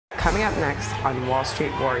Coming up next on Wall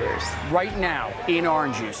Street Warriors. Right now, in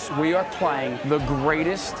Orange Juice, we are playing the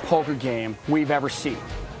greatest poker game we've ever seen.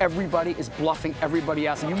 Everybody is bluffing everybody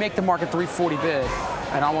else. You make the market 340 bid,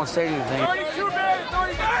 and I won't say anything. 32 bid,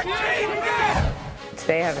 13 bid!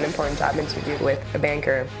 Today I have an important job interview with a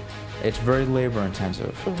banker. It's very labor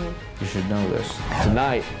intensive. You should know this.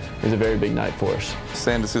 Tonight is a very big night for us.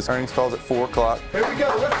 Sandus's earnings calls at 4 o'clock. Here we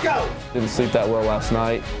go, let's go! Didn't sleep that well last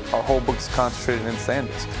night. Our whole book's concentrated in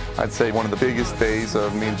Sandus. I'd say one of the biggest days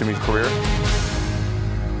of me and Jimmy's career.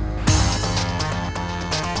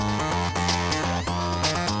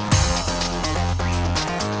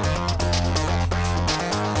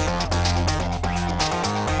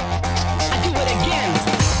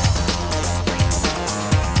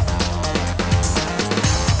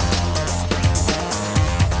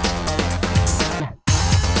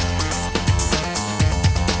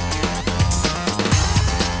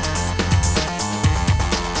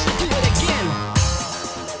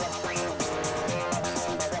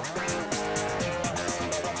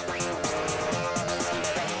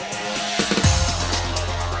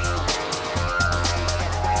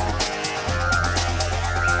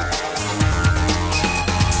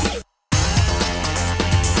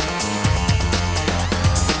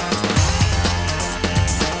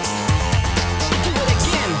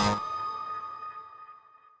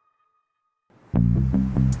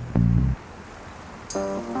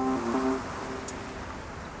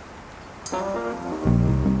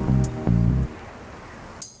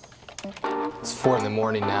 It's 4 in the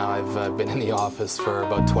morning now. I've been in the office for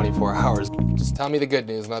about 24 hours. Just tell me the good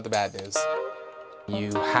news, not the bad news.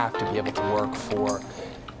 You have to be able to work for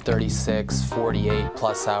 36, 48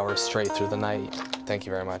 plus hours straight through the night. Thank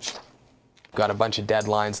you very much. Got a bunch of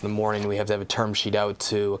deadlines in the morning. We have to have a term sheet out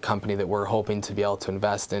to a company that we're hoping to be able to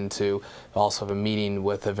invest into. We also have a meeting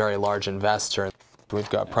with a very large investor. We've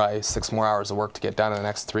got probably 6 more hours of work to get done in the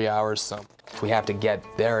next 3 hours, so we have to get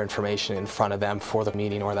their information in front of them for the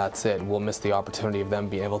meeting, or that's it. We'll miss the opportunity of them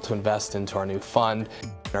being able to invest into our new fund.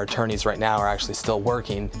 Our attorneys right now are actually still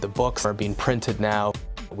working. The books are being printed now.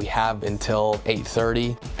 We have until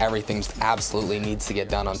 8:30. Everything absolutely needs to get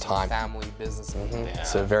done on time. Family business.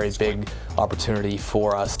 It's a very big opportunity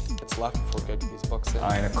for us. It's left before we get these books in.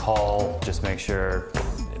 I'm gonna call, just make sure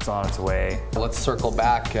it's on its way. Let's circle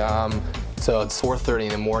back. So it's 4:30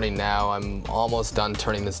 in the morning now. I'm almost done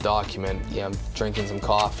turning this document. Yeah, I'm drinking some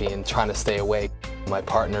coffee and trying to stay awake. My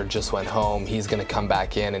partner just went home. He's gonna come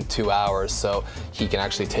back in 2 hours so he can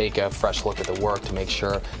actually take a fresh look at the work to make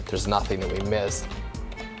sure there's nothing that we missed.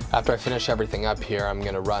 After I finish everything up here, I'm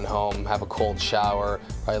gonna run home, have a cold shower,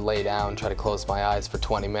 probably lay down, try to close my eyes for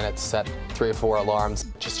 20 minutes, set 3 or 4 alarms,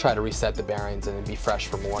 just try to reset the bearings and be fresh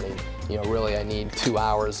for morning. You know, really I need 2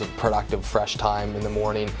 hours of productive, fresh time in the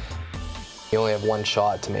morning. You only have one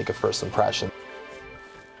shot to make a first impression.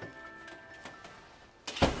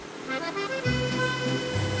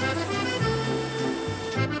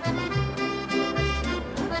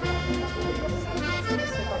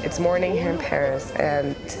 It's morning here in Paris,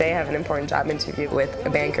 and today I have an important job interview with a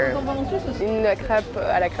banker. Une crêpe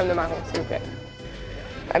à la crème de marron, s'il vous plaît.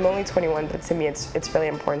 I'm only 21, but to me it's really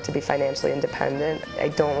important to be financially independent. I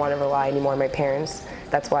don't want to rely anymore on my parents.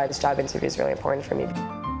 That's why this job interview is really important for me.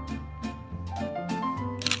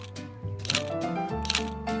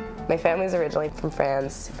 My family's originally from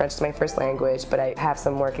France. French is my first language, but I have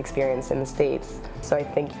some work experience in the States. So I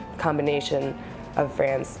think a combination of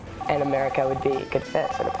France and America would be a good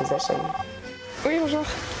fit for the position. Oui, bonjour.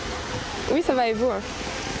 Oui, ça va et vous?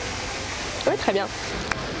 Oui, très bien.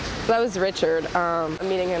 That was Richard. I'm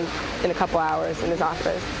meeting him in a couple hours in his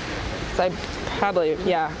office. So I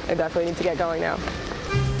definitely need to get going now.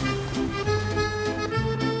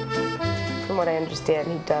 From what I understand,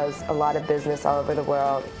 he does a lot of business all over the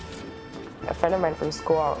world. A friend of mine from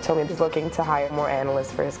school told me he's looking to hire more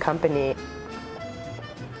analysts for his company.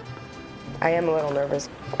 I am a little nervous.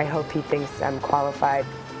 I hope he thinks I'm qualified.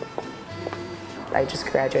 I just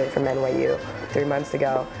graduated from NYU 3 months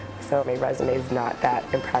ago, so my resume is not that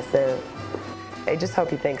impressive. I just hope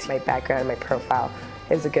he thinks my background and my profile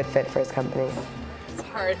is a good fit for his company. It's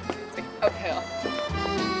hard. It's like uphill.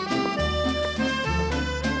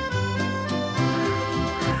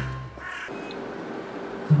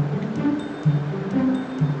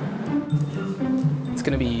 It's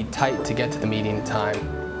going to be tight to get to the meeting time.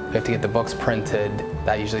 We have to get the books printed.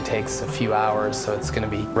 That usually takes a few hours, so it's going to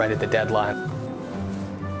be right at the deadline.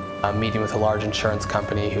 I'm meeting with a large insurance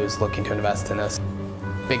company who's looking to invest in us.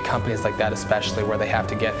 Big companies like that, especially where they have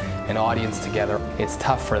to get an audience together, it's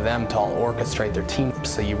tough for them to all orchestrate their team,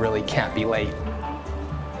 so you really can't be late.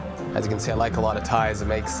 As you can see, I like a lot of ties. It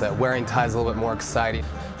makes wearing ties a little bit more exciting.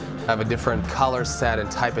 I have a different color set and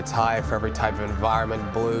type of tie for every type of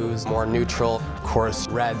environment. Blues, more neutral. Of course,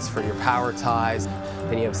 reds for your power ties.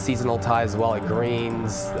 Then you have seasonal ties as well, like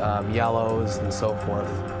greens, yellows, and so forth.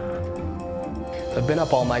 I've been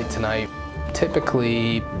up all night tonight.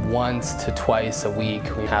 Typically, once to twice a week,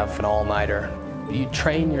 we have an all-nighter. You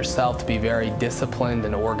train yourself to be very disciplined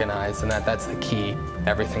and organized, and that's the key.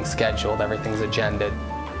 Everything's scheduled, everything's agended.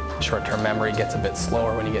 Short-term memory gets a bit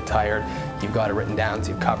slower when you get tired. You've got it written down,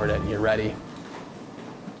 so you've covered it, and you're ready.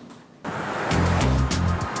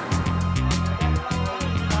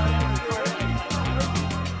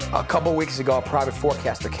 A couple weeks ago, a private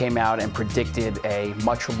forecaster came out and predicted a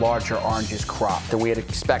much larger oranges crop than we had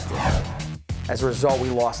expected. As a result, we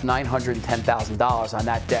lost $910,000 on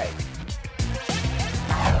that day.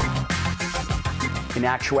 In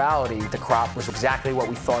actuality, the crop was exactly what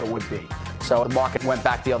we thought it would be. So the market went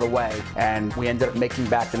back the other way, and we ended up making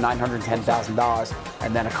back the $910,000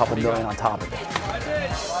 and then a couple million on top of it.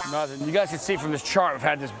 Nothing. You guys can see from this chart, we've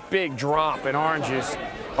had this big drop in oranges.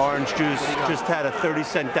 Orange juice just had a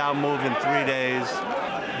 30-cent down move in 3 days.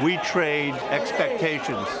 We trade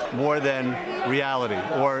expectations more than reality,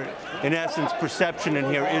 or in essence, perception in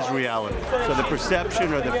here is reality. So the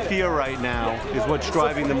perception or the fear right now is what's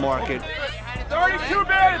driving the market. 32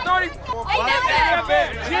 bid, 34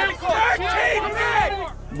 bid, 13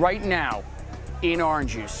 bid. Right now, in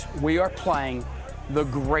orange juice, we are playing the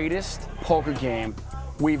greatest poker game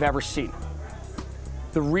we've ever seen.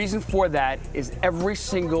 The reason for that is every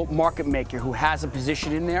single market maker who has a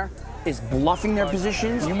position in there is bluffing their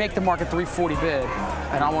positions. You make the market 340 bid,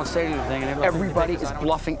 and I won't say anything, and everybody is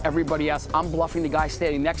bluffing everybody else. I'm bluffing the guy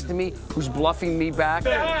standing next to me, who's bluffing me back.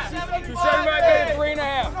 275 bid,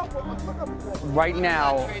 3.5. Right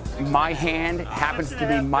now, my hand happens to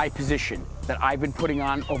be my position that I've been putting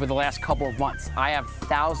on over the last couple of months. I have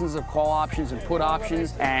thousands of call options and put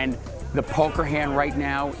options, and the poker hand right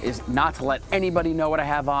now is not to let anybody know what I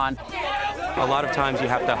have on. A lot of times you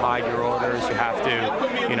have to hide your orders. You have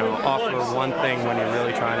to, offer one thing when you're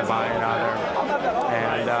really trying to buy another.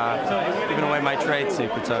 And giving away my trade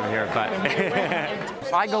secrets over here, but.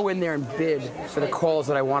 If I go in there and bid for the calls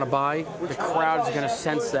that I want to buy, the crowd is going to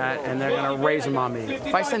sense that, and they're going to raise them on me.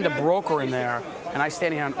 If I send a broker in there and I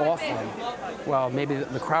stand here and offer him, well, maybe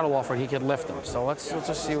the crowd will offer and he could lift them. So let's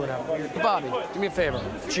just see what happens. Bobby, do me a favor.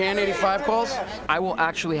 Jan 85 calls, I will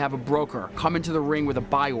actually have a broker come into the ring with a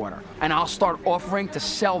buy order, and I'll start offering to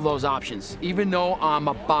sell those options, even though I'm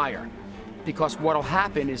a buyer. Because what'll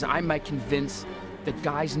happen is I might convince the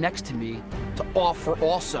guys next to me to offer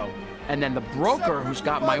also. And then the broker who's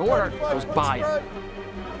got my order goes buy it.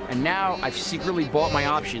 And now I've secretly bought my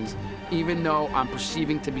options, even though I'm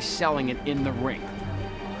perceiving to be selling it in the ring.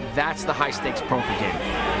 That's the high-stakes poker game.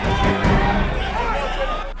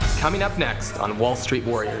 Coming up next on Wall Street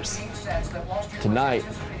Warriors. Tonight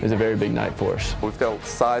is a very big night for us. We've got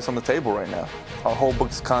size on the table right now. Our whole book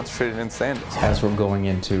is concentrated in Sandus. As we're going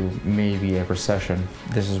into maybe a recession,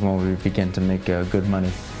 this is when we begin to make good money.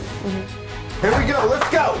 Mm-hmm. Here we go, let's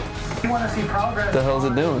go! You want to see progress? What the hell's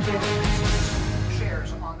it doing?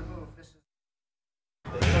 Shares on the move. This is...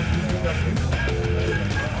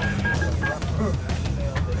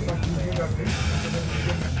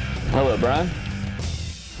 Hello, Brian.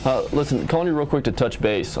 Listen, calling you real quick to touch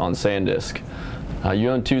base on SanDisk. You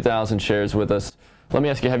own 2,000 shares with us. Let me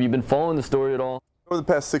ask you, have you been following the story at all? Over the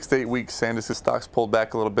past 6 to 8 weeks, SanDisk's stocks pulled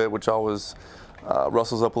back a little bit, which always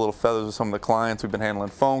rustles up a little feathers with some of the clients. We've been handling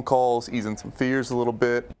phone calls, easing some fears a little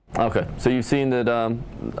bit. Okay, so you've seen that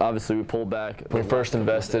obviously we pulled back. When we first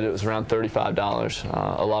invested, it was around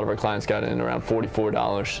 $35. A lot of our clients got in around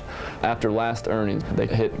 $44. After last earnings, they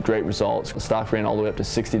hit great results. The stock ran all the way up to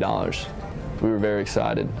 $60. We were very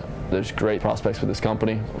excited. There's great prospects for this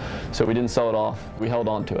company. So we didn't sell it off, we held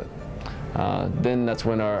on to it. Then that's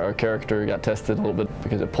when our character got tested a little bit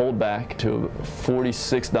because it pulled back to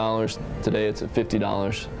 $46. Today it's at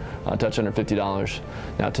 $50, a touch under $50.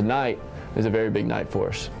 Now tonight is a very big night for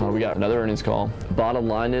us. We got another earnings call. Bottom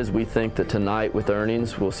line is we think that tonight with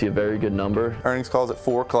earnings we'll see a very good number. Earnings call's at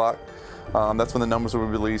 4 o'clock. That's when the numbers will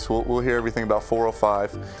be released. We'll hear everything about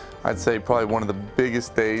 4:05. I'd say probably one of the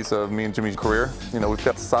biggest days of me and Jimmy's career. We've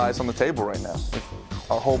got size on the table right now.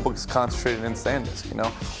 Our whole book is concentrated in SanDisk.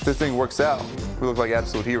 If this thing works out, we look like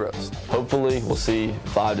absolute heroes. Hopefully we'll see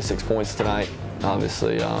 5 to 6 points tonight.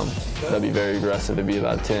 Obviously, that'd be very aggressive. It'd be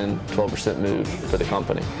about a 10-12% move for the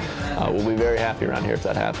company. We'll be very happy around here if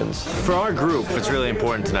that happens. For our group, it's really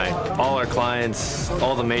important tonight. All our clients,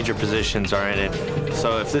 all the major positions are in it.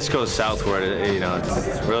 So if this goes southward,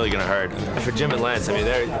 it's really going to hurt. For Jim and Lance, I mean,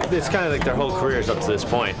 it's kind of like their whole careers up to this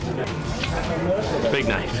point. Big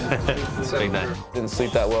night. It's a big night. Didn't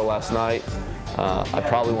sleep that well last night. I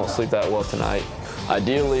probably won't sleep that well tonight.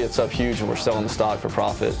 Ideally, it's up huge and we're selling the stock for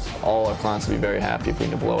profit. All our clients will be very happy if we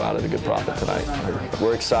can blow out at a good profit tonight.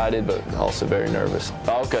 We're excited, but also very nervous.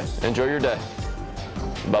 Okay, enjoy your day.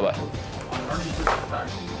 Bye-bye.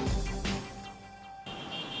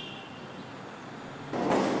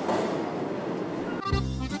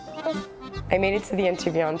 I made it to the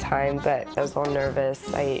interview on time, but I was a little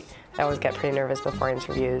nervous. I always get pretty nervous before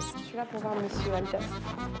interviews.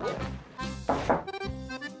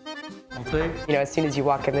 You know, as soon as you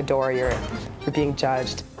walk in the door, you're being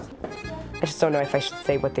judged. I just don't know if I should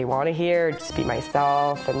say what they want to hear, or just be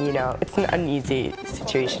myself, and you know, it's an uneasy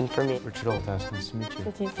situation for me. Richard Oltas, nice to meet you.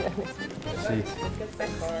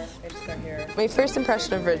 My first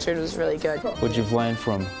impression of Richard was really good. Where'd you fly in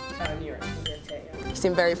from? New York. He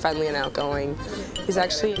seemed very friendly and outgoing. He's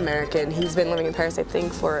actually American. He's been living in Paris, I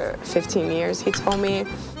think, for 15 years, he told me.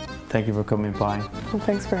 Thank you for coming by. Well,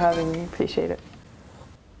 thanks for having me. Appreciate it.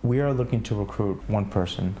 We are looking to recruit one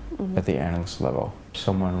person at the analyst level,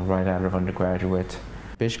 someone right out of undergraduate.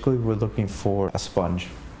 Basically, we're looking for a sponge.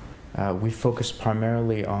 We focus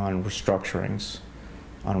primarily on restructurings,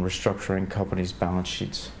 on restructuring companies' balance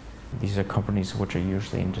sheets. These are companies which are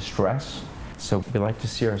usually in distress, so we like to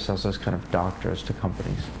see ourselves as kind of doctors to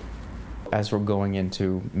companies. As we're going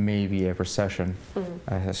into maybe a recession,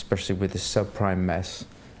 especially with the subprime mess,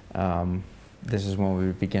 this is when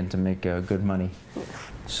we begin to make good money.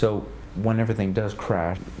 So when everything does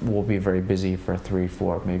crash, we'll be very busy for 3,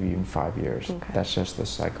 4, maybe even 5 years. Okay. That's just the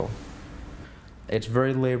cycle. It's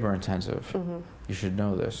very labor intensive. You should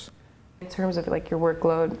know this. In terms of like your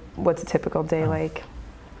workload, what's a typical day like?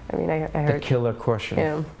 I mean, I heard. The killer question.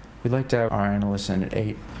 Yeah. We like to have our analysts in at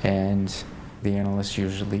 8, and the analysts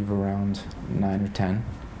usually leave around 9 or 10.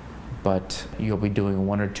 But you'll be doing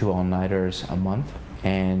 1 or 2 all-nighters a month,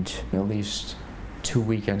 and at least 2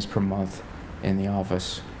 weekends per month in the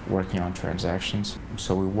office working on transactions.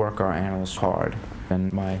 So we work our analysts hard.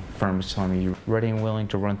 And my firm is telling me you're ready and willing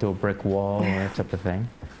to run through a brick wall or that type of thing.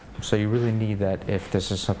 So you really need that if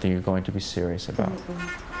this is something you're going to be serious about.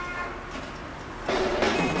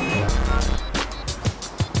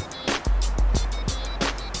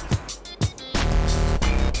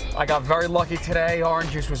 I got very lucky today.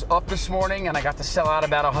 Orange juice was up this morning and I got to sell out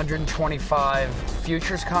about 125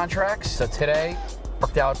 futures contracts. So today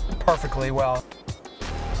worked out perfectly well.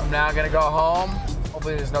 I'm now gonna go home.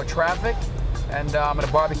 Hopefully there's no traffic. And I'm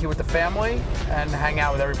gonna barbecue with the family and hang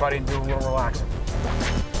out with everybody and do a little relaxing.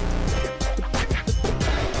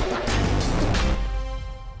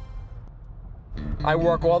 I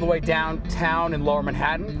work all the way downtown in Lower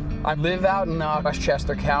Manhattan. I live out in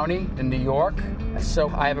Westchester County in New York. So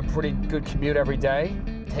I have a pretty good commute every day.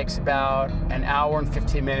 It takes about an hour and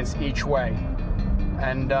 15 minutes each way.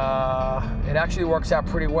 And it actually works out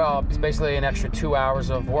pretty well. It's basically an extra 2 hours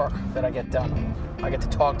of work that I get done. I get to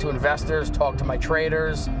talk to investors, talk to my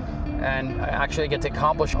traders, and I actually get to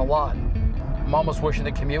accomplish a lot. I'm almost wishing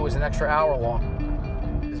the commute was an extra hour long.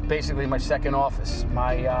 It's basically my second office.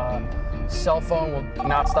 My cell phone will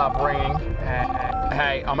not stop ringing. And,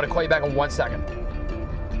 hey, I'm gonna call you back in 1 second.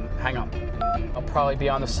 Hang up. I'll probably be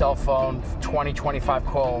on the cell phone 20, 25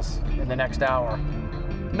 calls in the next hour.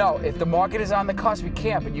 No, if the market is on the cusp, you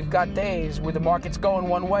can't, but you've got days where the market's going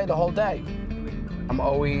one way the whole day. I'm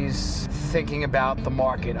always thinking about the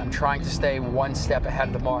market. I'm trying to stay one step ahead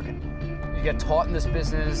of the market. You get taught in this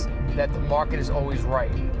business that the market is always right,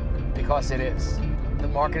 because it is. The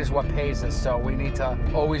market is what pays us, so we need to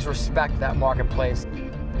always respect that marketplace.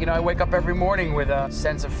 You know, I wake up every morning with a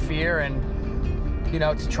sense of fear and, you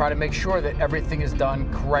know, to try to make sure that everything is done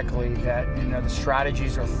correctly, that, you know, the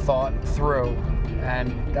strategies are thought through.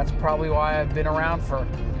 And that's probably why I've been around for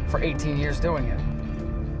 18 years doing it.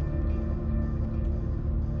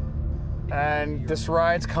 And this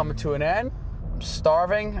ride's coming to an end. I'm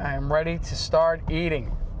starving. I am ready to start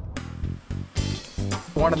eating.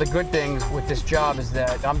 One of the good things with this job is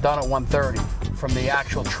that I'm done at 1:30 from the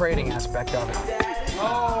actual trading aspect of it.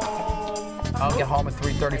 I'll get home at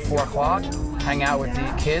 3:30, 4 o'clock, hang out with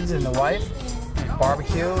the kids and the wife,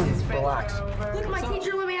 barbecue, and relax. Look, my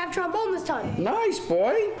teacher let me have trombone this time. Nice,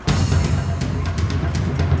 boy.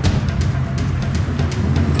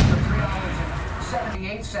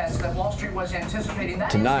 That Wall Street was anticipating.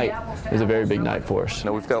 Tonight is a very big night for us. You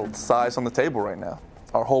know, we've got size on the table right now.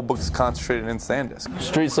 Our whole book is concentrated in SanDisk.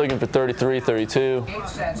 Street's looking for 33, 32.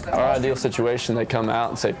 Our ideal situation, they come out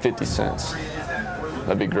and say 50 cents.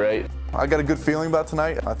 That'd be great. I got a good feeling about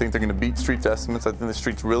tonight. I think they're going to beat Street's estimates. I think the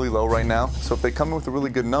Street's really low right now. So if they come in with a really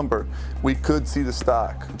good number, we could see the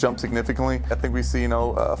stock jump significantly. I think we see,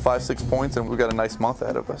 5-6 points, and we've got a nice month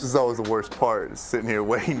ahead of us. This is always the worst part, is sitting here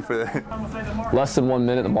waiting for that. Less than 1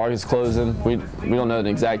 minute, the market's closing. We don't know the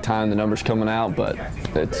exact time the number's coming out, but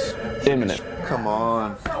it's imminent. Come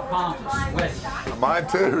on. Mine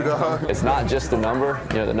too, dog. It's not just the number.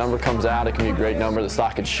 The number comes out, it can be a great number. The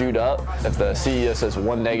stock could shoot up. If the CEO says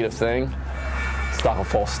one negative thing, the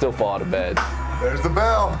stock will still fall out of bed. There's the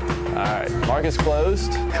bell. All right, market's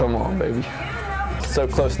closed. Come on, baby. So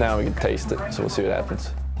close now we can taste it, so we'll see what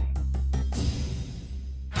happens.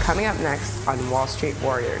 Coming up next on Wall Street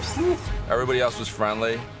Warriors. Everybody else was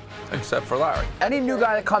friendly, except for Larry. Any new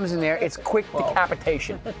guy that comes in there, it's quick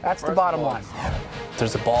decapitation. That's the bottom line.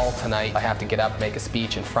 There's a ball tonight. I have to get up, make a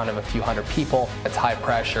speech in front of a few hundred people. It's high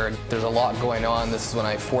pressure. There's a lot going on. This is when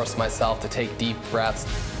I force myself to take deep breaths.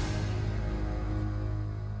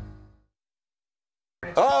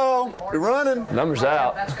 Uh-oh, we're running. Numbers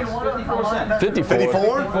out. 54.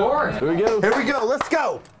 54? Here we go. Here we go, let's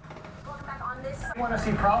go. What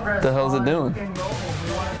the hell is it doing?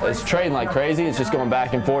 It's trading like crazy. It's just going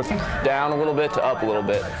back and forth, down a little bit to up a little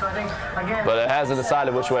bit. But it hasn't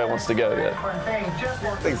decided which way it wants to go yet.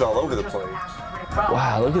 Things all over the place.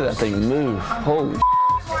 Wow, look at that thing move. Holy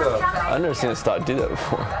I've never seen a stock do that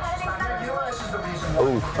before.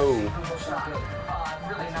 Oh.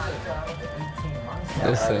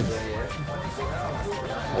 This thing.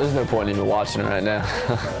 There's no point in even watching it right now.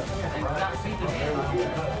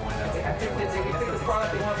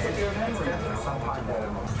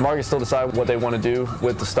 Markets still decide what they want to do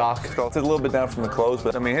with the stock. It's a little bit down from the close,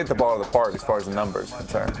 but hit the ball of the park as far as the numbers are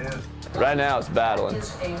concerned. Right now it's battling.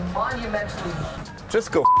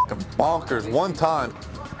 Just go bonkers one time.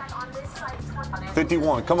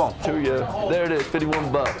 51, come on. Here we go. There it is,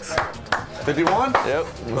 51 bucks. 51? Yep,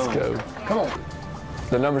 let's go. Come on.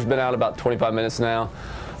 The number's been out about 25 minutes now.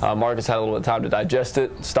 Market's had a little bit of time to digest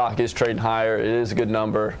it. Stock is trading higher. It is a good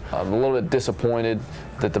number. I'm a little bit disappointed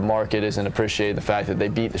that the market isn't appreciating the fact that they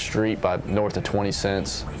beat the street by north of 20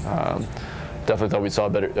 cents. Definitely thought we saw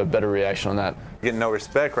a better reaction on that. Getting no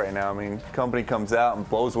respect right now. Company comes out and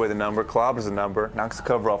blows away the number, clobbers the number, knocks the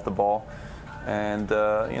cover off the ball, and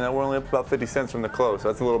we're only up about 50 cents from the close. So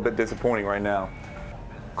that's a little bit disappointing right now.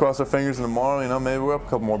 Cross our fingers and tomorrow, maybe we're up a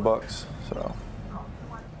couple more bucks.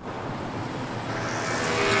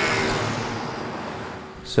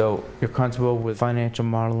 So you're comfortable with financial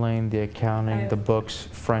modeling, the accounting, the books,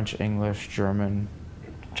 French, English, German?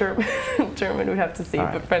 German we'd have to see,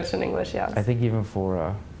 but French and English, yeah. I think even for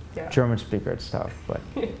a German speaker it's tough, but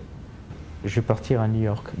je vais partir à New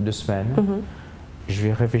York 2 semaines. Je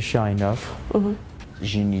vais réfléchir à une offre.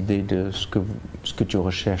 J'ai une idée de ce que tu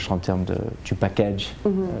recherches en termes du package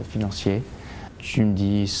financier. Tu me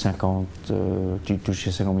dis 50, tu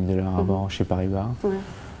touchais $50 000 avant chez Paribas.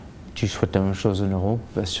 Tu souhaites la même chose en euros,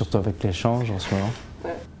 surtout avec l'échange en ce moment.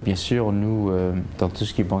 Bien sûr, nous, dans tout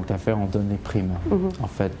ce qui est banque d'affaires, on donne les primes. En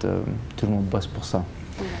fait, tout le monde bosse pour ça.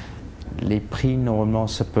 Les prix, normalement,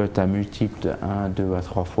 ça peut être un multiple de 1, 2 à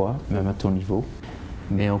 3 fois, même à ton niveau.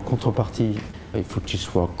 Mais en contrepartie, il faut que tu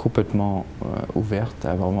sois complètement ouverte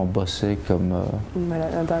à vraiment bosser comme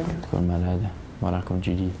malade. Voilà, comme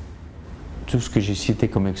tu dis. Tout ce que j'ai cité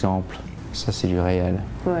comme exemple, ça c'est du réel.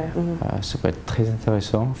 Ça peut être très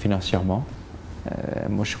intéressant financièrement.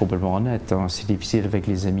 Moi je suis complètement honnête, c'est difficile avec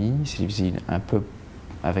les amis, c'est difficile un peu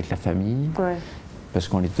avec la famille, parce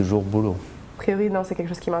qu'on est toujours au boulot. A priori, non, c'est quelque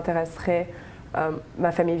chose qui m'intéresserait.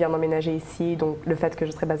 Ma famille vient d'emménager ici, donc le fait que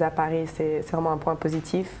je serai basée à Paris, c'est vraiment un point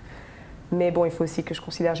positif. Mais bon, il faut aussi que je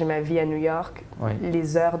considère j'ai ma vie à New York.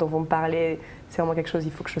 Les heures dont vous me parlez, c'est vraiment quelque chose,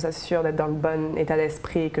 il faut que je sois sûre d'être dans le bon état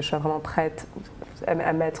d'esprit, que je sois vraiment prête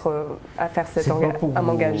à faire à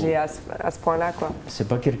m'engager à ce point-là, quoi. C'est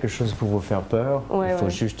pas quelque chose pour vous faire peur, il faut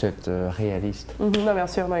juste être réaliste. Non, bien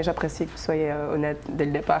sûr, et j'apprécie que vous soyez honnête dès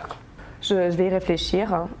le départ. Je vais y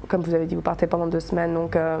réfléchir. Comme vous avez dit, vous partez pendant 2 semaines,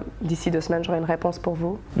 donc d'ici 2 semaines, j'aurai une réponse pour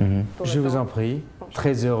vous. Je vous en prie.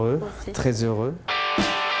 Très heureux, très heureux.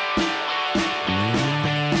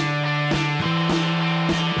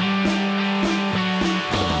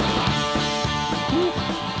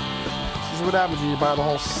 What happens when you buy the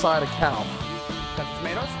whole side of cow? Got the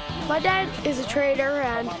tomatoes? My dad is a trader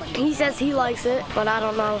and he says he likes it, but I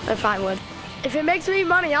don't know if I would. If it makes me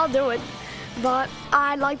money, I'll do it. But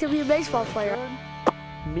I'd like to be a baseball player.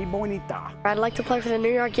 Mi bonita. I'd like to play for the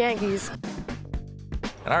New York Yankees.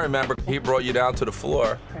 And I remember he brought you down to the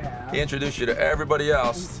floor He introduced you to everybody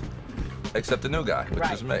else except the new guy, which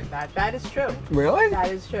is me. That is true. Really? That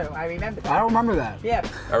is true. I remember that. I don't remember that. Yeah.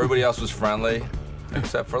 Everybody else was friendly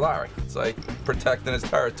except for Larry. It's like protecting his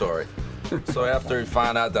territory. So after he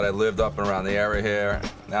found out that I lived up and around the area here,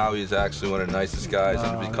 now he's actually one of the nicest guys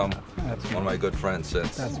and has become one of my good friends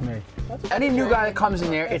since. That's me. Any new guy that comes in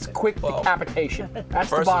there, it's quick decapitation. That's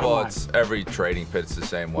the First of bottom all, line. it's every trading pit's the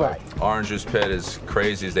same way. Right. Orange Juice Pit, as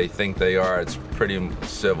crazy as they think they are, it's pretty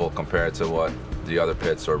civil compared to what the other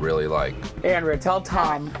pits are really like. Andrea, tell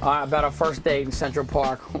Tom about our first date in Central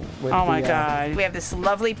Park. With Oh my God. We have this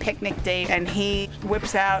lovely picnic date and he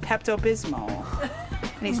whips out Pepto-Bismol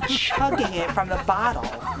and he's chugging it from the bottle.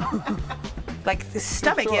 Like the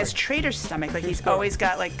stomach, he has trader's stomach. Like he's always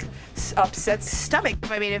got like upset stomach.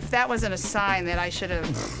 I mean, if that wasn't a sign that I should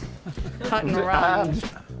have cut and run.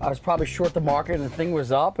 I was probably short the market and the thing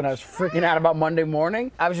was up and I was freaking out about Monday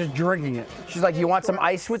morning. I was just drinking it. She's like, you want some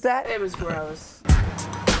ice with that? It was gross.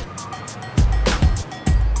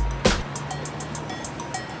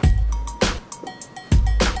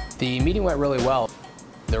 The meeting went really well.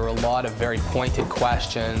 There were a lot of very pointed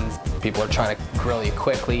questions. People are trying to grill you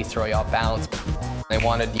quickly, throw you off balance. They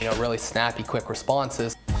wanted, really snappy, quick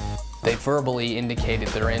responses. They verbally indicated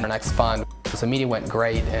they're in our next fund. So the meeting went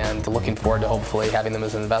great and looking forward to hopefully having them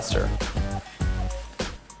as an investor.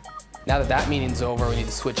 Now that that meeting's over, we need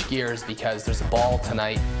to switch gears because there's a ball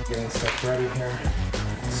tonight. Getting stuff ready here.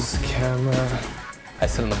 This is the camera. I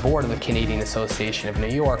sit on the board of the Canadian Association of New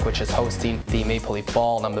York, which is hosting the Maple Leaf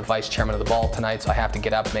Ball, and I'm the vice chairman of the ball tonight, so I have to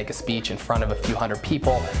get up and make a speech in front of a few hundred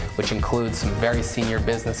people, which includes some very senior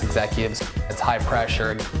business executives. It's high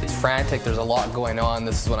pressure, it's frantic, there's a lot going on.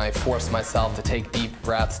 This is when I force myself to take deep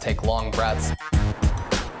breaths, take long breaths.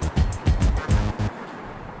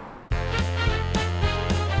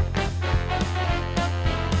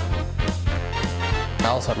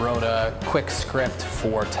 I also wrote a quick script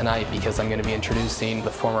for tonight because I'm going to be introducing the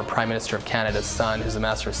former Prime Minister of Canada's son, who's a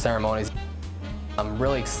Master of Ceremonies. I'm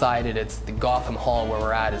really excited. It's the Gotham Hall where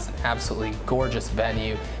we're at is an absolutely gorgeous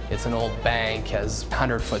venue. It's an old bank, has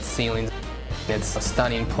 100-foot ceilings. It's a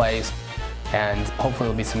stunning place, and hopefully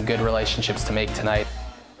there'll be some good relationships to make tonight.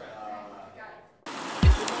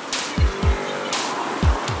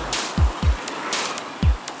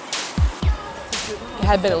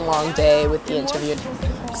 It had been a long day with the interview.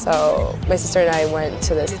 So my sister and I went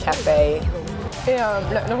to this cafe. Et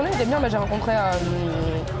la journée était bien, j'ai rencontré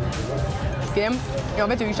PM et en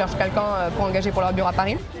fait ils cherchent quelqu'un pour engager pour leur bureau à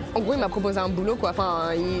Paris. En gros il m'a proposé un boulot quoi, enfin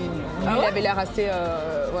il avait l'air assez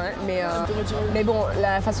ouais, mais bon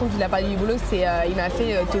la façon qu'il a parlé du boulot c'est il m'a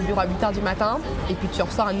fait t'es au bureau à 8h du matin et puis tu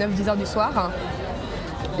ressors à 9-10h du soir.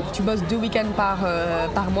 Tu bosses 2 week-ends par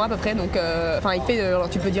mois à peu près, donc il fait,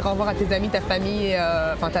 tu peux dire au revoir à tes amis, ta famille,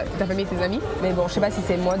 ta famille et tes amis. Mais bon, je sais pas si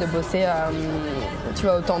c'est moi de bosser, tu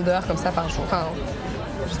vois, autant d'heures comme ça par jour. Enfin,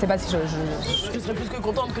 je sais pas si Je serais plus que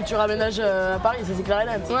contente que tu raménages à Paris, ça c'est clair et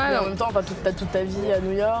net. Ouais, mais en même temps, t'as toute ta vie à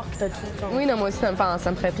New York, t'as tout. Oui, non, moi aussi, ça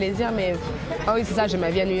me ferait plaisir, mais ah oui, c'est ça, j'ai ma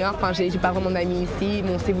vie à New York. Enfin, j'ai pas vraiment d'amis ici.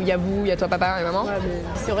 Bon, c'est vous, il y a toi, papa et maman. Ouais, mais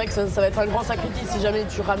c'est vrai que ça va être un grand sacrifice si jamais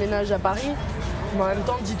tu raménages à Paris. Mais en même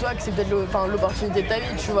temps, dis-toi que c'est peut-être l'opportunité de ta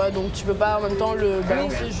vie, tu vois, donc tu peux pas en même temps le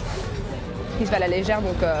balancer. Je vais à la légère,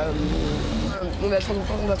 donc on va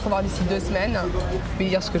se revoir d'ici 2 semaines, puis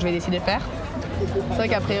dire ce que je vais décider de faire. C'est vrai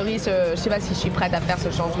qu'a priori, je sais pas si je suis prête à faire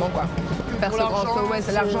ce changement, quoi. Faire ce grand saut, ouais,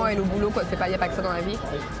 c'est l'argent et le boulot, quoi. Il n'y a pas que ça dans la vie.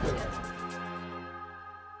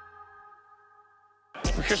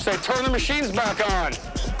 We should say, turn the machines back on.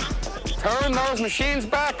 Turn those machines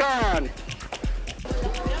back on.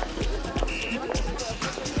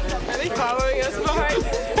 Are they following us behind?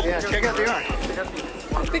 Yeah, check out the art.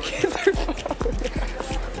 The kids are following us.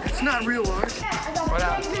 It's not real art. What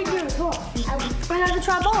up? Right out the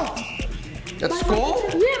trombone. At school?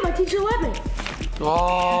 Yeah, my teacher let me.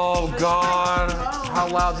 Oh, God. How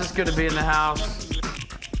loud is this going to be in the house?